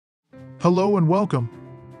Hello and welcome.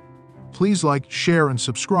 Please like, share, and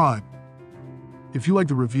subscribe. If you like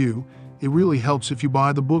the review, it really helps if you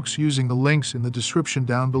buy the books using the links in the description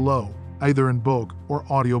down below, either in book or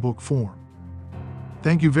audiobook form.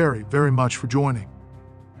 Thank you very much for joining.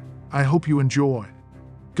 I hope you enjoy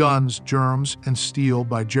Guns, Germs, and Steel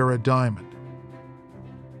by Jared Diamond.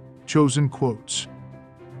 Chosen quotes.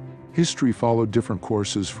 History followed different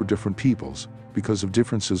courses for different peoples because of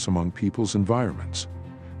differences among peoples' environments,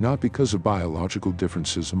 not because of biological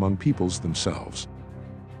differences among peoples themselves.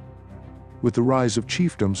 With the rise of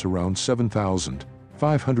chiefdoms around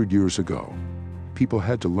 7,500 years ago, people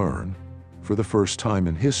had to learn, for the first time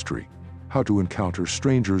in history, how to encounter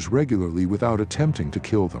strangers regularly without attempting to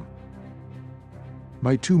kill them.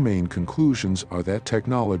 My two main conclusions are that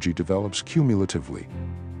technology develops cumulatively,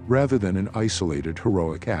 rather than in isolated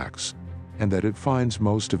heroic acts, and that it finds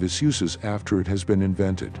most of its uses after it has been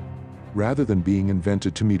invented, rather than being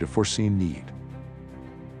invented to meet a foreseen need.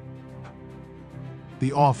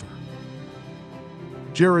 The author.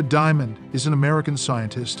 Jared Diamond is an American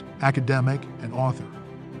scientist, academic, and author.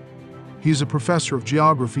 He is a professor of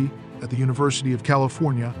geography at the University of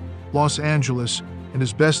California, Los Angeles, and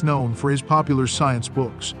is best known for his popular science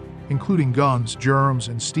books, including Guns, Germs,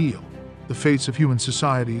 and Steel, The Fates of Human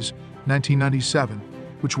Societies, 1997,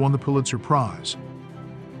 which won the Pulitzer Prize.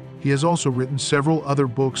 He has also written several other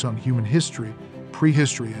books on human history,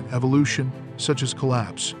 prehistory, and evolution, such as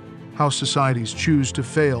Collapse, How Societies Choose to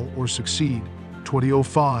Fail or Succeed,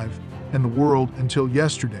 2005, and The World Until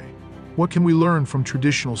Yesterday, What Can We Learn from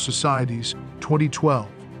Traditional Societies, 2012.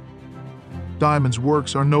 Diamond's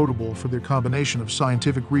works are notable for their combination of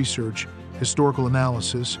scientific research, historical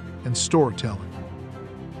analysis, and storytelling.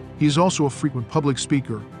 He is also a frequent public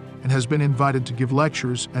speaker and has been invited to give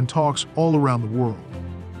lectures and talks all around the world.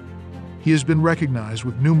 He has been recognized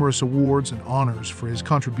with numerous awards and honors for his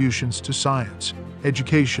contributions to science,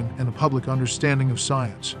 education, and the public understanding of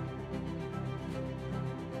science.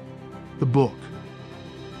 The book.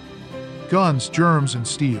 Guns, Germs, and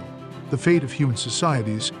Steel, The Fate of Human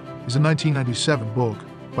Societies is a 1997 book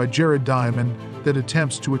by Jared Diamond that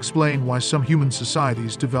attempts to explain why some human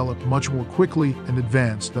societies develop much more quickly and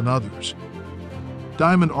advanced than others.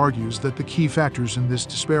 Diamond argues that the key factors in this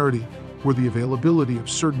disparity were the availability of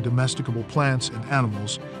certain domesticable plants and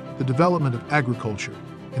animals, the development of agriculture,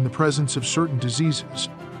 and the presence of certain diseases.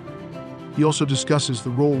 He also discusses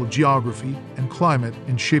the role of geography and climate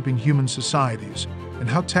in shaping human societies, and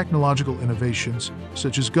how technological innovations,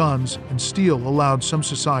 such as guns and steel, allowed some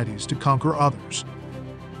societies to conquer others.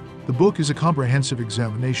 The book is a comprehensive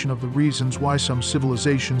examination of the reasons why some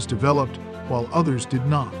civilizations developed while others did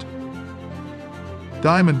not.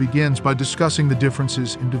 Diamond begins by discussing the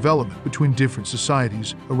differences in development between different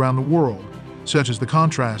societies around the world, such as the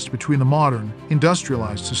contrast between the modern,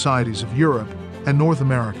 industrialized societies of Europe and North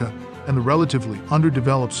America and the relatively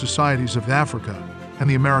underdeveloped societies of Africa and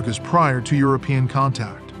the Americas prior to European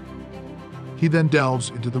contact. He then delves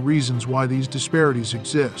into the reasons why these disparities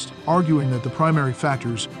exist, arguing that the primary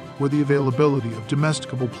factors were the availability of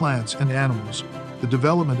domesticable plants and animals, the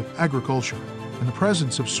development of agriculture, and the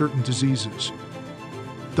presence of certain diseases.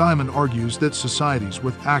 Diamond argues that societies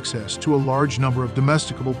with access to a large number of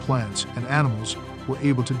domesticable plants and animals were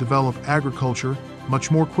able to develop agriculture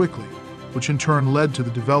much more quickly, which in turn led to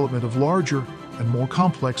the development of larger and more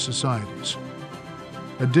complex societies.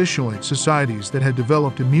 Additionally, societies that had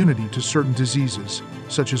developed immunity to certain diseases,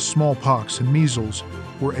 such as smallpox and measles,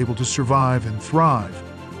 were able to survive and thrive,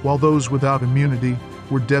 while those without immunity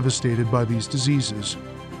were devastated by these diseases.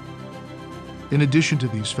 In addition to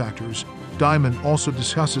these factors, Diamond also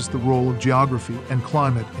discusses the role of geography and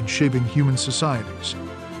climate in shaping human societies.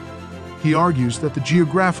 He argues that the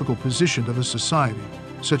geographical position of a society,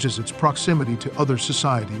 such as its proximity to other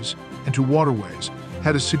societies and to waterways,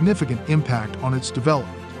 had a significant impact on its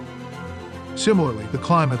development. Similarly, the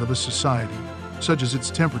climate of a society, such as its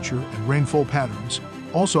temperature and rainfall patterns,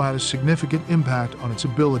 also had a significant impact on its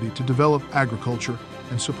ability to develop agriculture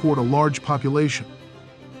and support a large population.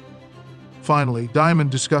 Finally, Diamond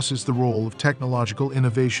discusses the role of technological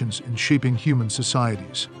innovations in shaping human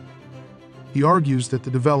societies. He argues that the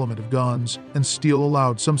development of guns and steel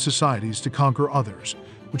allowed some societies to conquer others,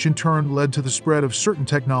 which in turn led to the spread of certain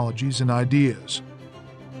technologies and ideas.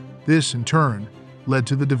 This, in turn, led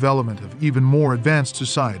to the development of even more advanced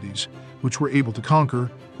societies, which were able to conquer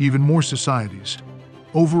even more societies.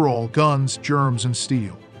 Overall, Guns, Germs, and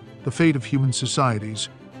Steel, The Fate of Human Societies,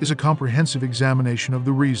 is a comprehensive examination of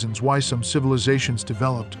the reasons why some civilizations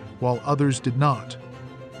developed while others did not.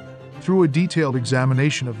 Through a detailed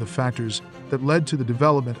examination of the factors that led to the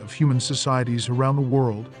development of human societies around the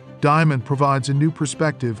world, Diamond provides a new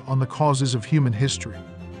perspective on the causes of human history.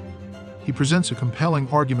 He presents a compelling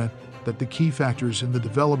argument that the key factors in the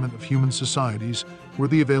development of human societies were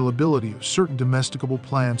the availability of certain domesticable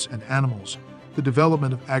plants and animals, the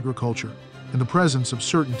development of agriculture, and the presence of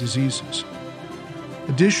certain diseases.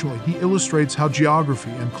 Additionally, he illustrates how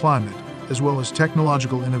geography and climate, as well as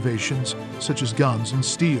technological innovations such as guns and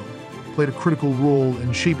steel, played a critical role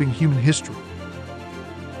in shaping human history.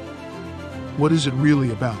 What is it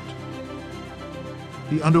really about?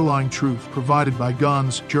 The underlying truth provided by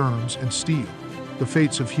Guns, Germs, and Steel, The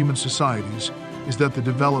Fates of Human Societies, is that the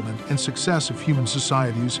development and success of human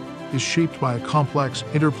societies is shaped by a complex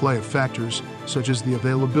interplay of factors such as the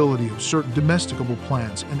availability of certain domesticable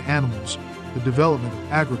plants and animals, the development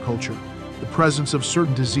of agriculture, the presence of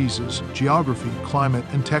certain diseases, geography, climate,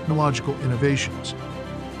 and technological innovations.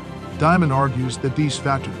 Diamond argues that these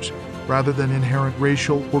factors, rather than inherent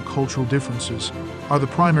racial or cultural differences, are the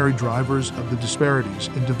primary drivers of the disparities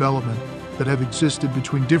in development that have existed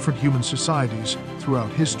between different human societies throughout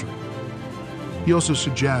history. He also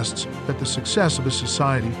suggests that the success of a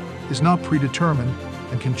society is not predetermined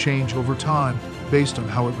and can change over time based on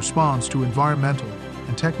how it responds to environmental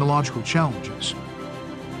and technological challenges.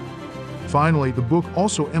 Finally, the book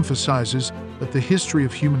also emphasizes that the history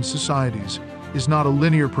of human societies is not a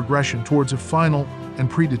linear progression towards a final and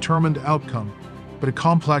predetermined outcome, but a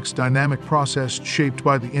complex dynamic process shaped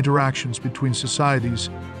by the interactions between societies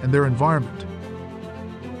and their environment.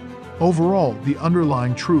 Overall, the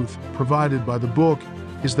underlying truth provided by the book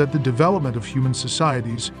is that the development of human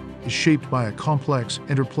societies is shaped by a complex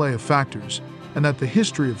interplay of factors, and that the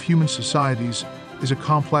history of human societies is a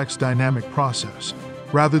complex dynamic process,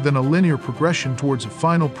 rather than a linear progression towards a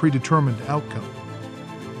final predetermined outcome.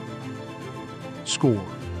 Score.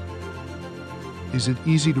 Is it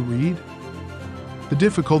easy to read? The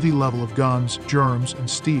difficulty level of Guns, Germs, and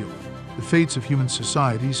Steel, The Fates of Human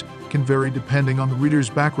Societies, can vary depending on the reader's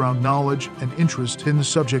background knowledge and interest in the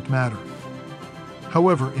subject matter.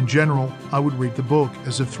 However, in general, I would rate the book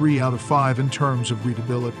as a 3 out of 5 in terms of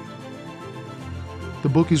readability. The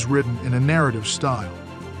book is written in a narrative style,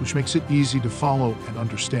 which makes it easy to follow and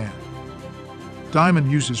understand. Diamond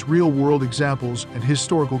uses real-world examples and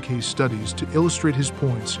historical case studies to illustrate his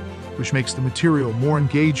points, which makes the material more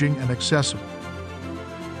engaging and accessible.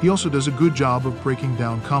 He also does a good job of breaking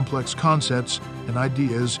down complex concepts and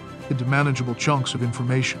ideas into manageable chunks of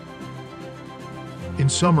information. In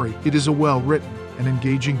summary, it is a well-written and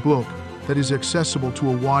engaging book that is accessible to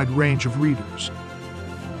a wide range of readers.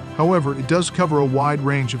 However, it does cover a wide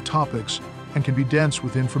range of topics and can be dense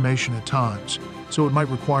with information at times, so it might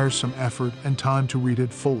require some effort and time to read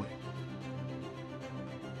it fully.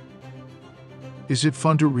 Is it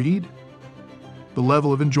fun to read? The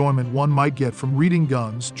level of enjoyment one might get from reading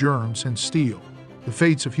Guns, Germs, and Steel, The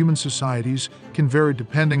Fates of Human Societies, can vary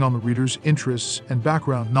depending on the reader's interests and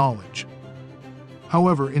background knowledge.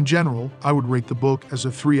 However, in general, I would rate the book as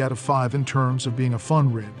a 3 out of 5 in terms of being a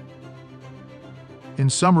fun read. In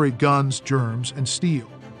summary, Guns, Germs, and Steel,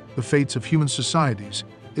 The Fates of Human Societies,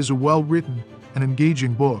 is a well-written and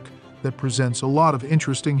engaging book that presents a lot of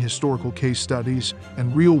interesting historical case studies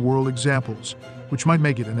and real-world examples, which might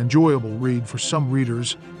make it an enjoyable read for some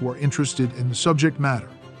readers who are interested in the subject matter.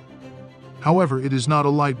 However, it is not a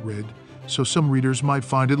light read, so some readers might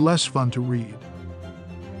find it less fun to read.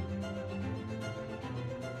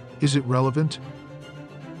 Is it relevant?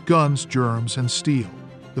 Guns, Germs, and Steel,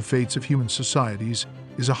 The Fates of Human Societies,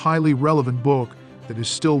 is a highly relevant book that is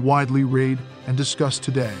still widely read and discussed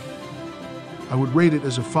today. I would rate it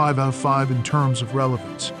as a 5 out of 5 in terms of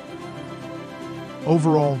relevance.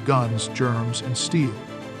 Overall, Guns, Germs, and Steel,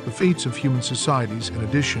 The Fates of Human Societies. In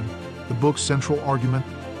addition, the book's central argument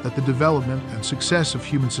that the development and success of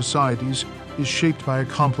human societies is shaped by a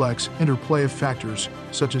complex interplay of factors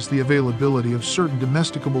such as the availability of certain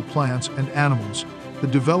domesticable plants and animals, the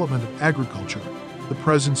development of agriculture, the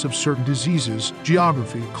presence of certain diseases,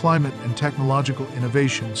 geography, climate, and technological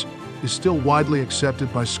innovations, is still widely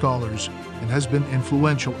accepted by scholars and has been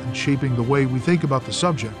influential in shaping the way we think about the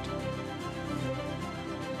subject.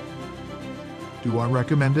 Do I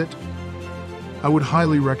recommend it? I would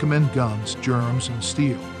highly recommend Guns, Germs, and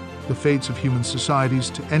Steel, The Fates of Human Societies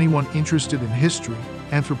to anyone interested in history,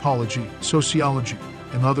 anthropology, sociology,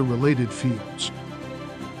 and other related fields.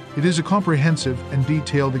 It is a comprehensive and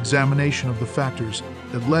detailed examination of the factors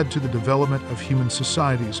that led to the development of human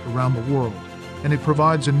societies around the world, and it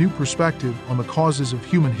provides a new perspective on the causes of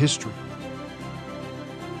human history.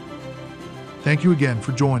 Thank you again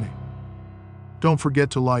for joining. Don't forget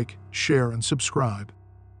to like, share, and subscribe.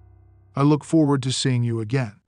 I look forward to seeing you again.